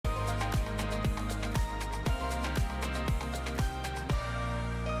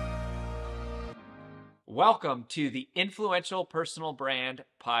Welcome to the Influential Personal Brand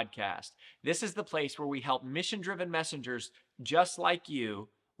Podcast. This is the place where we help mission-driven messengers just like you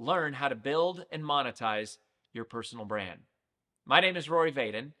learn how to build and monetize your personal brand. My name is Rory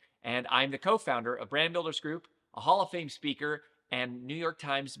Vaden, and I'm the co-founder of Brand Builders Group, a Hall of Fame speaker, and New York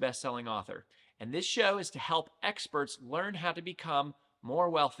Times bestselling author. And this show is to help experts learn how to become more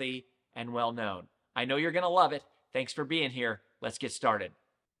wealthy and well-known. I know you're going to love it. Thanks for being here. Let's get started.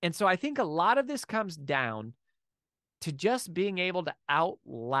 And so I think a lot of this comes down to just being able to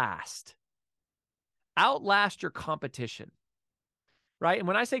outlast your competition, right? And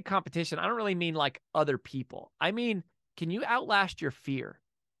when I say competition, I don't really mean like other people. I mean, can you outlast your fear?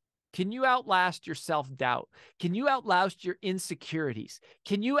 Can you outlast your self-doubt? Can you outlast your insecurities?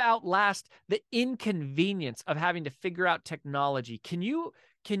 Can you outlast the inconvenience of having to figure out technology? Can you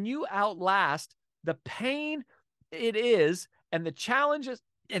outlast the pain it is and the challenges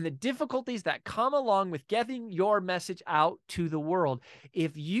and the difficulties that come along with getting your message out to the world?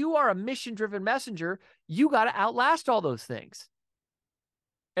 If you are a mission-driven messenger, you got to outlast all those things.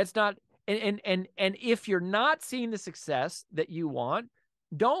 It's not, and if you're not seeing the success that you want,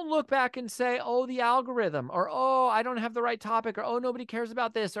 don't look back and say, oh, the algorithm, or, oh, I don't have the right topic, or, oh, nobody cares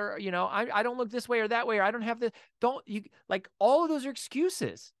about this, or, you know, I don't look this way or that way, or I don't have this. Like, all of those are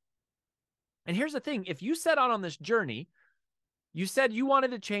excuses. And here's the thing. If you set out on this journey, you said you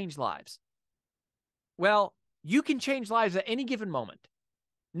wanted to change lives. Well, you can change lives at any given moment.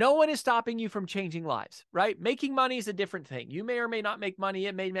 No one is stopping you from changing lives, right? Making money is a different thing. You may or may not make money.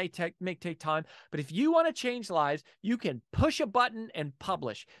 It may take time. But if you want to change lives, you can push a button and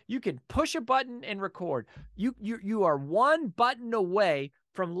publish. You can push a button and record. You are one button away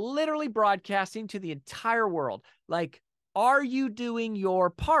from literally broadcasting to the entire world. Like, are you doing your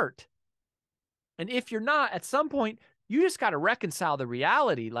part? And if you're not, at some point, you just got to reconcile the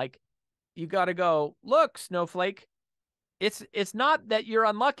reality. Like, you got to go, look, snowflake, it's not that you're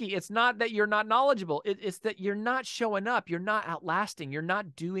unlucky. It's not that you're not knowledgeable. It's that you're not showing up. You're not outlasting. You're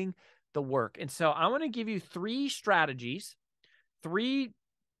not doing the work. And so I want to give you 3 strategies, 3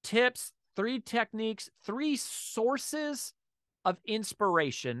 tips, 3 techniques, 3 sources of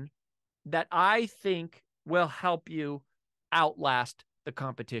inspiration that I think will help you outlast the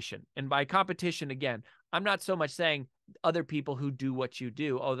competition. And by competition, again, I'm not so much saying other people who do what you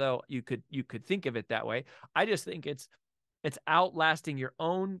do, although you could think of it that way. I just think it's outlasting your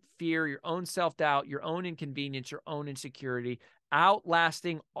own fear, your own self-doubt, your own inconvenience, your own insecurity,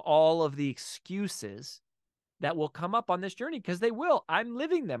 outlasting all of the excuses that will come up on this journey, because they will. I'm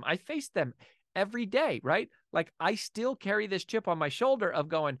living them. I face them every day, right? Like, I still carry this chip on my shoulder of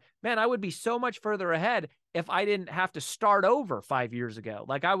going, man, I would be so much further ahead if I didn't have to start over 5 years ago.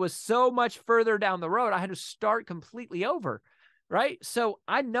 Like, I was so much further down the road. I had to start completely over, right? So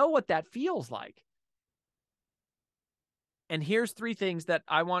I know what that feels like. And here's 3 things that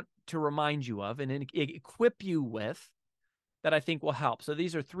I want to remind you of and equip you with that I think will help. So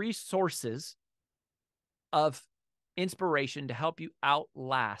these are 3 sources of inspiration to help you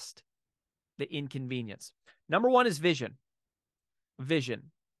outlast the inconvenience. Number 1 is vision.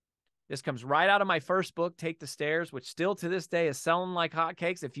 Vision. This comes right out of my first book, Take the Stairs, which still to this day is selling like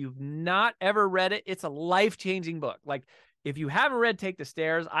hotcakes. If you've not ever read it, it's a life-changing book. Like, if you haven't read Take the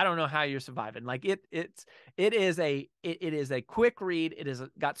Stairs, I don't know how you're surviving. Like, it is a quick read. It has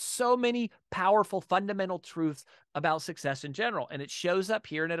got so many powerful fundamental truths about success in general, and it shows up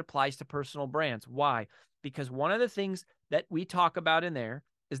here and it applies to personal brands. Why? Because one of the things that we talk about in there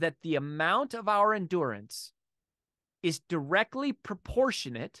is that the amount of our endurance is directly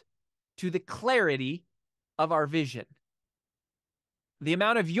proportionate to the clarity of our vision. The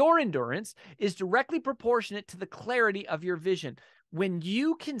amount of your endurance is directly proportionate to the clarity of your vision. When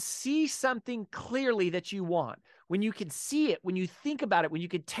you can see something clearly that you want, when you can see it, when you think about it, when you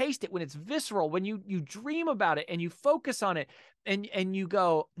can taste it, when it's visceral, when you dream about it and you focus on it and you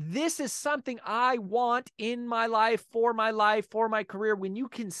go, this is something I want in my life, for my career, when you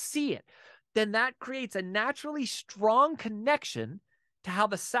can see it, then that creates a naturally strong connection to how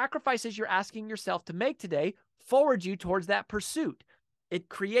the sacrifices you're asking yourself to make today forward you towards that pursuit. It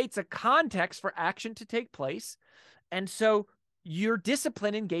creates a context for action to take place. And so your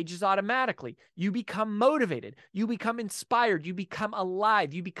discipline engages automatically. You become motivated. You become inspired. You become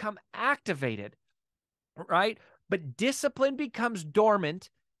alive. You become activated, right? But discipline becomes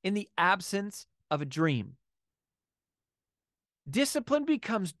dormant in the absence of a dream. Discipline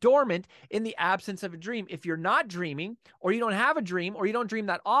becomes dormant in the absence of a dream. If you're not dreaming, or you don't have a dream, or you don't dream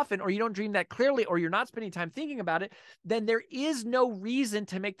that often, or you don't dream that clearly, or you're not spending time thinking about it, then there is no reason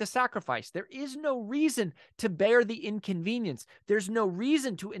to make the sacrifice. There is no reason to bear the inconvenience. There's no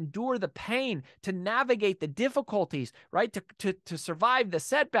reason to endure the pain, to navigate the difficulties, right? To survive the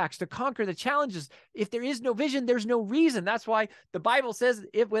setbacks, to conquer the challenges. If there is no vision, there's no reason. That's why the Bible says,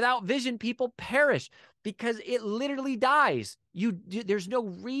 if without vision, people perish, because it literally dies. There's no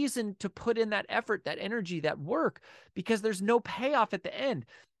reason to put in that effort, that energy, that work, because there's no payoff at the end.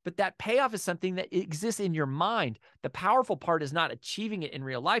 But that payoff is something that exists in your mind. The powerful part is not achieving it in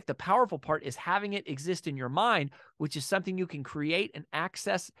real life. The powerful part is having it exist in your mind, which is something you can create and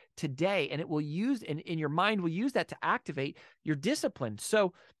access today. And it will use, and your mind will use that to activate your discipline.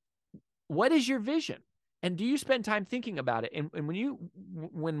 So what is your vision? And do you spend time thinking about it? And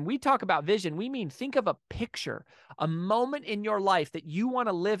when we talk about vision, we mean think of a picture, a moment in your life that you want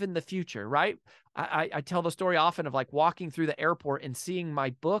to live in the future, right? I tell the story often of like walking through the airport and seeing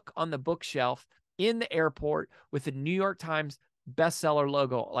my book on the bookshelf in the airport with the New York Times bestseller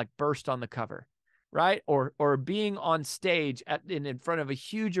logo like burst on the cover, right? Or being on stage in front of a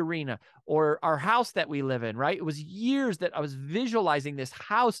huge arena, or our house that we live in, right? It was years that I was visualizing this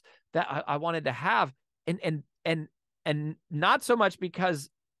house that I wanted to have. And not so much because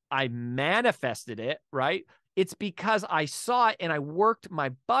I manifested it, right? It's because I saw it and I worked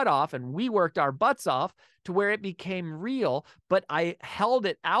my butt off, and we worked our butts off to where it became real, but I held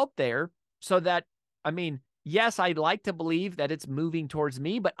it out there so that, I mean, yes, I'd like to believe that it's moving towards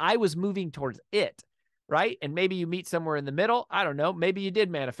me, but I was moving towards it, right? And maybe you meet somewhere in the middle. I don't know. Maybe you did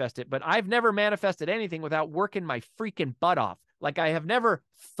manifest it, but I've never manifested anything without working my freaking butt off. Like, I have never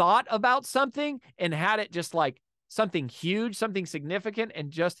thought about something and had it just like something huge, something significant,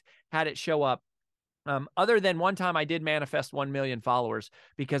 and just had it show up. Other than one time I did manifest 1 million followers,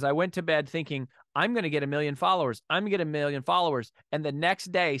 because I went to bed thinking, I'm going to get 1 million followers. I'm going to get 1 million followers. And the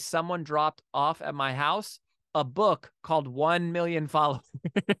next day, someone dropped off at my house a book called 1 Million Followers.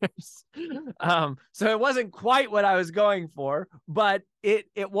 So it wasn't quite what I was going for, but it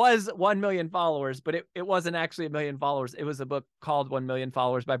was 1 million followers, but it wasn't actually 1 million followers. It was a book called 1 Million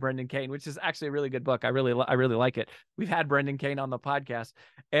Followers by Brendan Kane, which is actually a really good book. I really like it. We've had Brendan Kane on the podcast.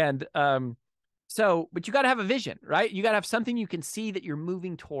 And but you got to have a vision, right? You got to have something you can see that you're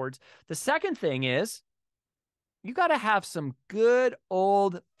moving towards. The second thing is you got to have some good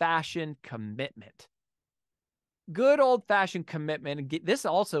old-fashioned commitment. Good old-fashioned commitment. And this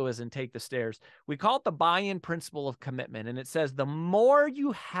also is in Take the Stairs. We call it the buy-in principle of commitment. And it says the more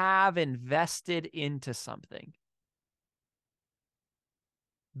you have invested into something,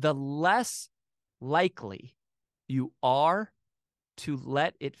 the less likely you are to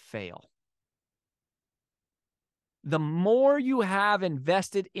let it fail. The more you have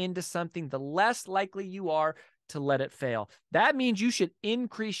invested into something, the less likely you are to let it fail. That means you should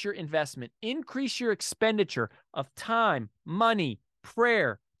increase your investment, increase your expenditure of time, money,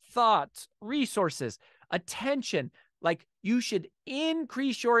 prayer, thoughts, resources, attention. Like, you should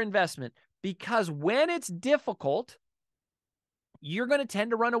increase your investment, because when it's difficult, you're going to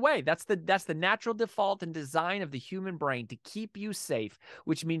tend to run away. That's the natural default and design of the human brain, to keep you safe,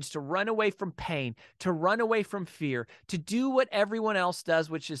 which means to run away from pain, to run away from fear, to do what everyone else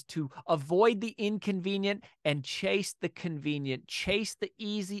does, which is to avoid the inconvenient and chase the convenient, chase the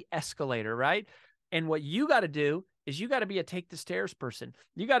easy escalator, right? And what you got to do is you got to be a take the stairs person.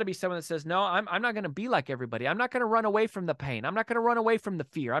 You got to be someone that says, no, I'm not going to be like everybody. I'm not going to run away from the pain. I'm not going to run away from the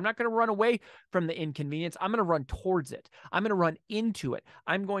fear. I'm not going to run away from the inconvenience. I'm going to run towards it. I'm going to run into it.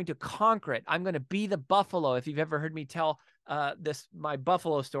 I'm going to conquer it. I'm going to be the buffalo. If you've ever heard me tell my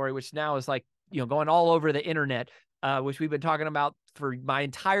buffalo story, which now is like, going all over the internet, which we've been talking about for my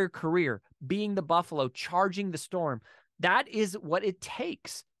entire career, being the buffalo, charging the storm. That is what it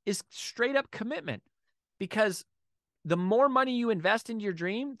takes, is straight up commitment. Because the more money you invest into your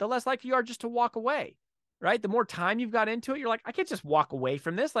dream, the less likely you are just to walk away, right? The more time you've got into it, you're like, I can't just walk away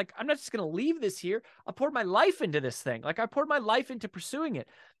from this. Like, I'm not just going to leave this here. I poured my life into this thing. Like, I poured my life into pursuing it.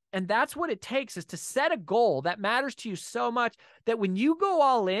 And that's what it takes, is to set a goal that matters to you so much that when you go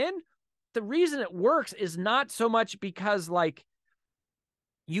all in, the reason it works is not so much because like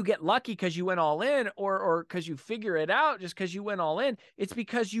you get lucky because you went all in, or because you figure it out just because you went all in. It's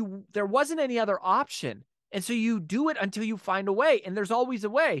because there wasn't any other option. And so you do it until you find a way, and there's always a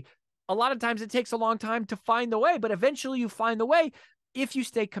way. A lot of times it takes a long time to find the way, but eventually you find the way if you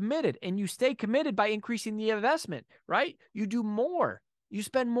stay committed. And you stay committed by increasing the investment, right? You do more. You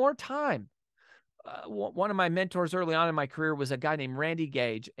spend more time. one of my mentors early on in my career was a guy named Randy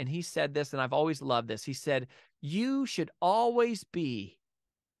Gage, and he said this, and I've always loved this. He said, you should always be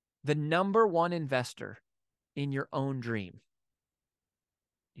the number one investor in your own dream.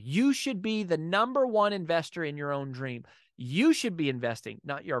 You should be the number one investor in your own dream. You should be investing,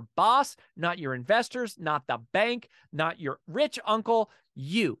 not your boss, not your investors, not the bank, not your rich uncle,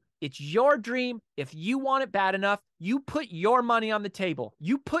 you. It's your dream. If you want it bad enough, you put your money on the table.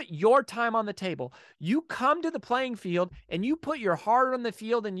 You put your time on the table. You come to the playing field and you put your heart on the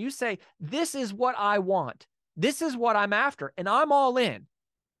field and you say, this is what I want. This is what I'm after, and I'm all in.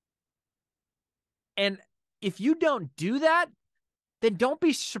 And if you don't do that, then don't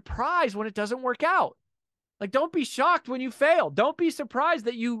be surprised when it doesn't work out. Like, don't be shocked when you fail. Don't be surprised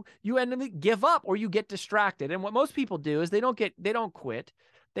that you end up give up or you get distracted. And what most people do is they don't quit.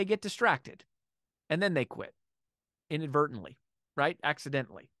 They get distracted and then they quit inadvertently, right?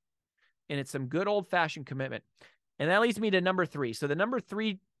 Accidentally. And it's some good old fashioned commitment. And that leads me to number 3. So the number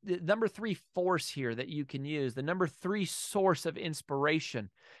three force here that you can use, the number 3 source of inspiration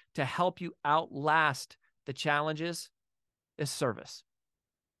to help you outlast the challenges is service.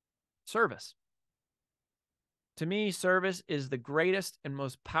 Service. To me, service is the greatest and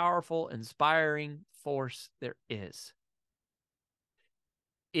most powerful, inspiring force there is.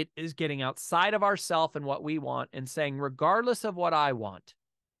 It is getting outside of ourselves and what we want and saying, regardless of what I want,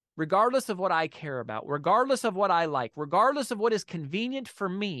 regardless of what I care about, regardless of what I like, regardless of what is convenient for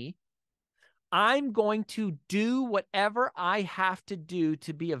me, I'm going to do whatever I have to do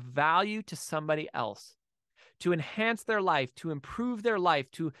to be of value to somebody else, to enhance their life, to improve their life,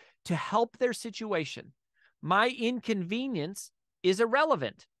 to help their situation. My inconvenience is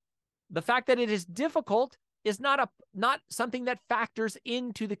irrelevant. The fact that it is difficult is not something that factors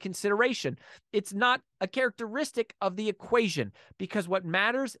into the consideration. It's not a characteristic of the equation, because what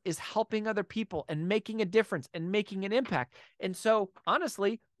matters is helping other people and making a difference and making an impact. And so,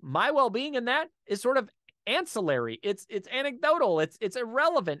 honestly, my well-being in that is sort of ancillary. It's anecdotal. It's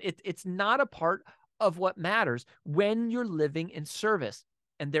irrelevant. It's not a part of what matters when you're living in service.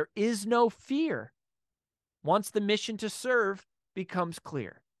 And there is no fear once the mission to serve becomes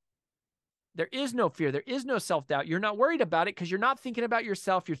clear. There is no fear. There is no self-doubt. You're not worried about it because you're not thinking about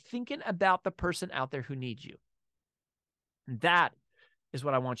yourself. You're thinking about the person out there who needs you. And that is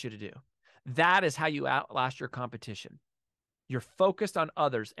what I want you to do. That is how you outlast your competition. You're focused on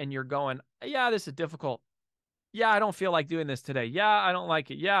others and you're going, yeah, this is difficult. Yeah, I don't feel like doing this today. Yeah, I don't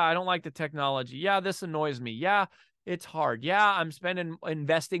like it. Yeah, I don't like the technology. Yeah, this annoys me. Yeah, it's hard. Yeah, I'm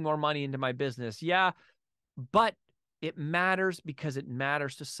investing more money into my business. Yeah, but it matters because it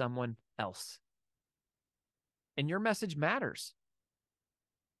matters to someone else. And your message matters.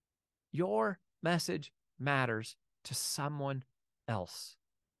 Your message matters to someone else.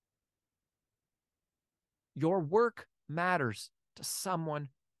 Your work matters to someone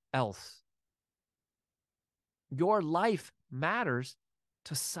else. Your life matters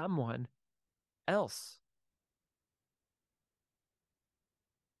to someone else.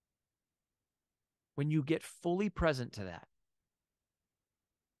 When you get fully present to that,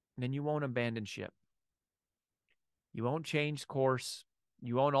 then you won't abandon ship. You won't change course.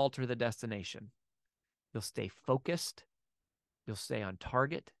 You won't alter the destination. You'll stay focused. You'll stay on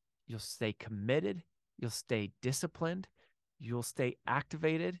target. You'll stay committed. You'll stay disciplined. You'll stay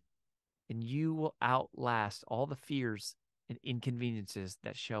activated. And you will outlast all the fears and inconveniences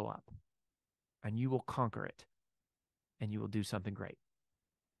that show up. And you will conquer it. And you will do something great.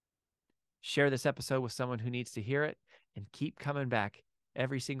 Share this episode with someone who needs to hear it, and keep coming back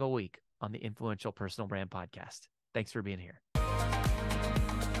every single week on the Influential Personal Brand Podcast. Thanks for being here.